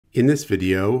In this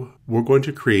video, we're going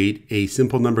to create a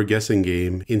simple number guessing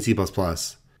game in C++.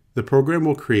 The program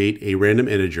will create a random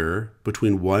integer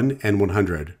between 1 and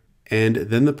 100, and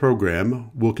then the program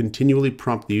will continually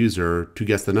prompt the user to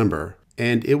guess the number,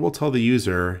 and it will tell the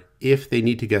user if they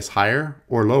need to guess higher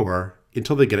or lower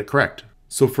until they get it correct.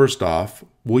 So first off,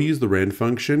 we'll use the rand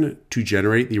function to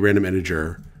generate the random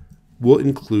integer. We'll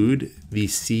include the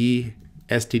C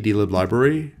stdlib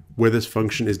library where this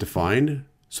function is defined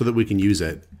so that we can use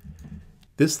it.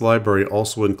 This library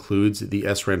also includes the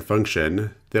srand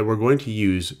function that we're going to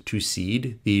use to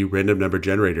seed the random number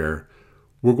generator.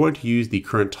 We're going to use the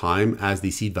current time as the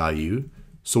seed value,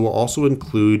 so we'll also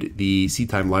include the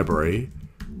seedtime library,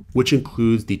 which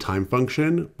includes the time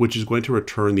function, which is going to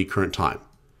return the current time.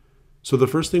 So the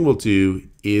first thing we'll do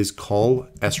is call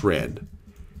srand,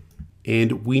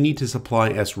 and we need to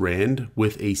supply srand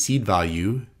with a seed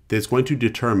value that's going to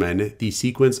determine the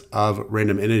sequence of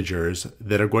random integers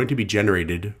that are going to be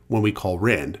generated when we call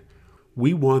rand.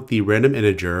 We want the random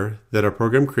integer that our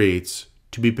program creates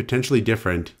to be potentially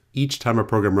different each time our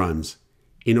program runs.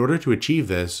 In order to achieve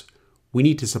this, we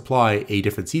need to supply a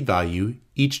different seed value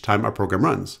each time our program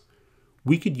runs.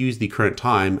 We could use the current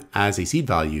time as a seed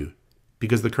value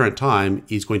because the current time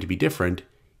is going to be different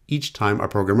each time our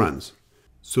program runs.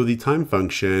 So the time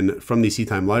function from the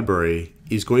seedtime library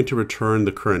is going to return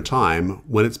the current time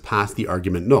when it's passed the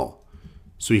argument null.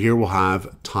 So here we'll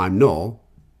have time null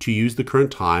to use the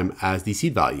current time as the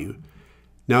seed value.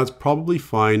 Now it's probably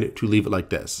fine to leave it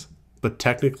like this, but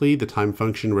technically the time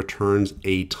function returns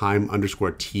a time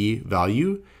underscore t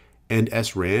value and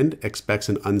srand expects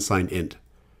an unsigned int.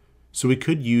 So we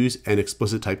could use an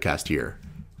explicit typecast here.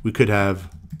 We could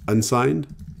have unsigned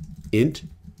int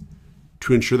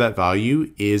to ensure that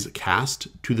value is cast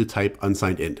to the type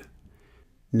unsigned int.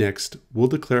 Next, we'll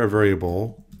declare a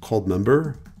variable called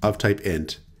number of type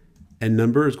int, and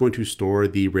number is going to store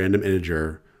the random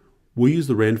integer. We'll use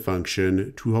the rand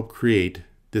function to help create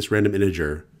this random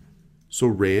integer. So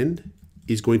rand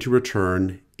is going to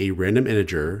return a random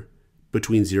integer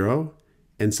between 0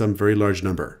 and some very large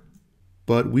number.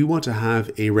 But we want to have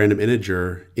a random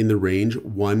integer in the range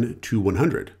 1 to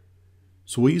 100.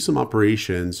 So we'll use some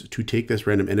operations to take this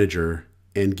random integer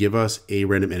and give us a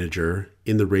random integer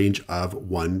in the range of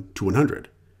 1 to 100.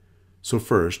 So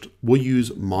first, we'll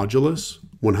use modulus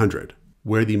 100,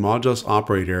 where the modulus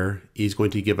operator is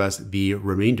going to give us the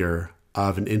remainder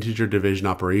of an integer division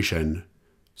operation.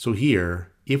 So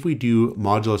here, if we do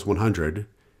modulus 100,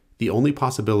 the only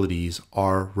possibilities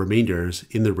are remainders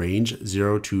in the range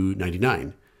 0 to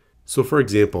 99. So for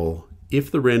example, if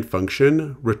the rand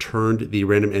function returned the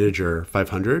random integer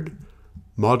 500,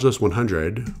 modulus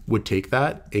 100 would take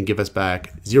that and give us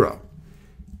back 0.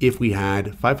 If we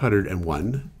had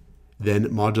 501, then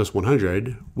modulus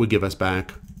 100 would give us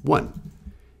back 1.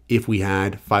 If we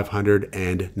had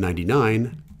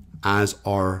 599 as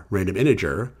our random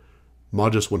integer,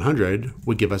 modulus 100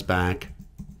 would give us back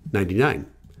 99.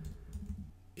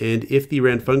 And if the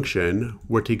rand function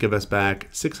were to give us back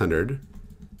 600,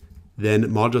 then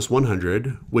modulus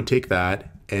 100 would take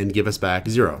that and give us back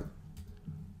 0.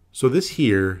 So this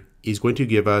here is going to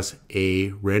give us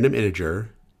a random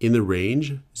integer in the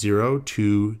range 0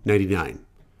 to 99.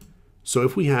 So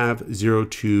if we have 0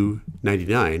 to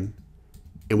 99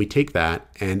 and we take that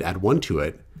and add 1 to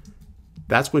it,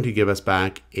 that's going to give us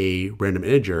back a random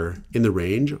integer in the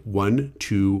range 1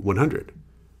 to 100.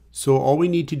 So all we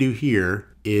need to do here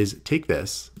is take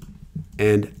this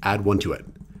and add 1 to it.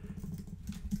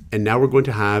 And now we're going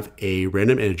to have a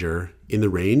random integer in the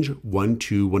range 1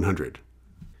 to 100.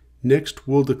 Next,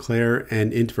 we'll declare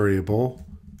an int variable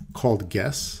called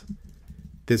guess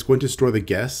that's going to store the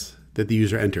guess that the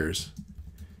user enters.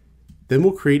 Then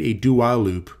we'll create a do while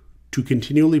loop to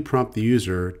continually prompt the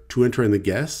user to enter in the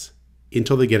guess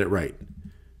until they get it right.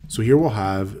 So here we'll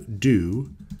have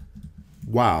do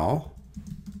while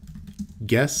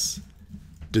guess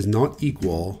does not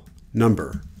equal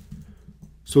number.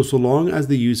 So long as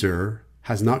the user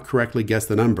has not correctly guessed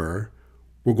the number,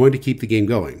 we're going to keep the game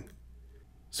going.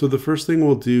 So the first thing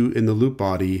we'll do in the loop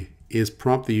body is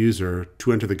prompt the user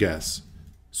to enter the guess.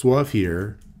 So we'll have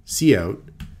here cout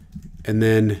and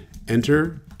then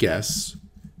enter guess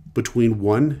between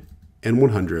 1 and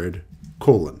 100 :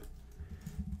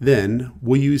 Then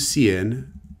we'll use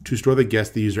cin to store the guess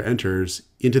the user enters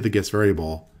into the guess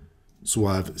variable. So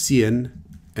we'll have cin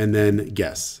and then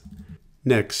guess.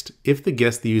 Next, if the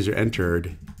guess the user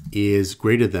entered is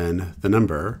greater than the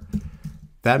number,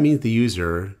 that means the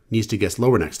user needs to guess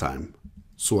lower next time.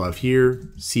 So we'll have here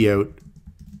cout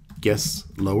guess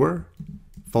lower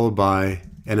followed by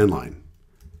an inline.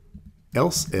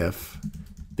 Else if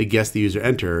the guess the user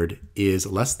entered is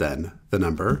less than the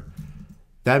number,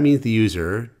 that means the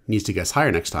user needs to guess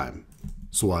higher next time.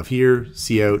 So we'll have here,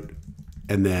 cout,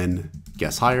 and then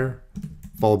guess higher,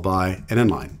 followed by an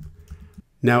endline.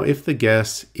 Now, if the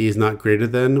guess is not greater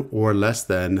than or less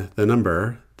than the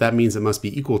number, that means it must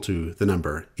be equal to the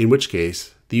number, in which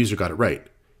case the user got it right.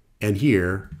 And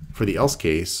here, for the else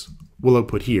case, we'll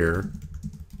output here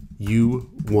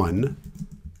U1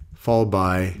 followed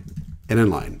by an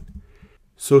endline.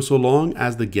 So long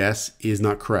as the guess is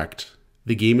not correct,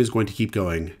 the game is going to keep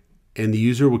going, and the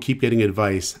user will keep getting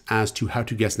advice as to how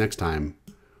to guess next time.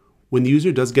 When the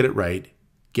user does get it right,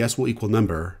 guess will equal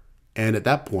number, and at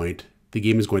that point, the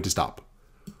game is going to stop.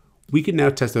 We can now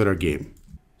test out our game.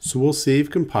 So we'll save,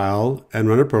 compile, and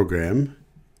run a program,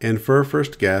 and for our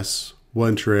first guess, we'll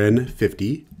enter in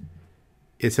 50.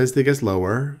 It says to guess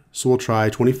lower, so we'll try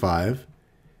 25.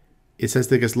 It says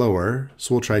to guess lower,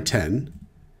 so we'll try 10.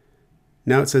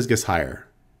 Now it says guess higher,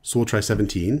 so we'll try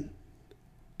 17.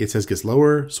 It says guess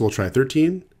lower, so we'll try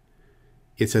 13.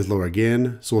 It says lower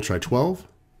again, so we'll try 12.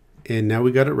 And now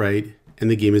we got it right, and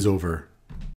the game is over.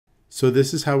 So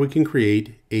this is how we can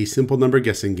create a simple number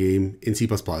guessing game in C++.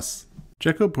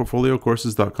 Check out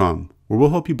portfoliocourses.com, where we'll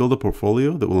help you build a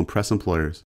portfolio that will impress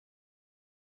employers.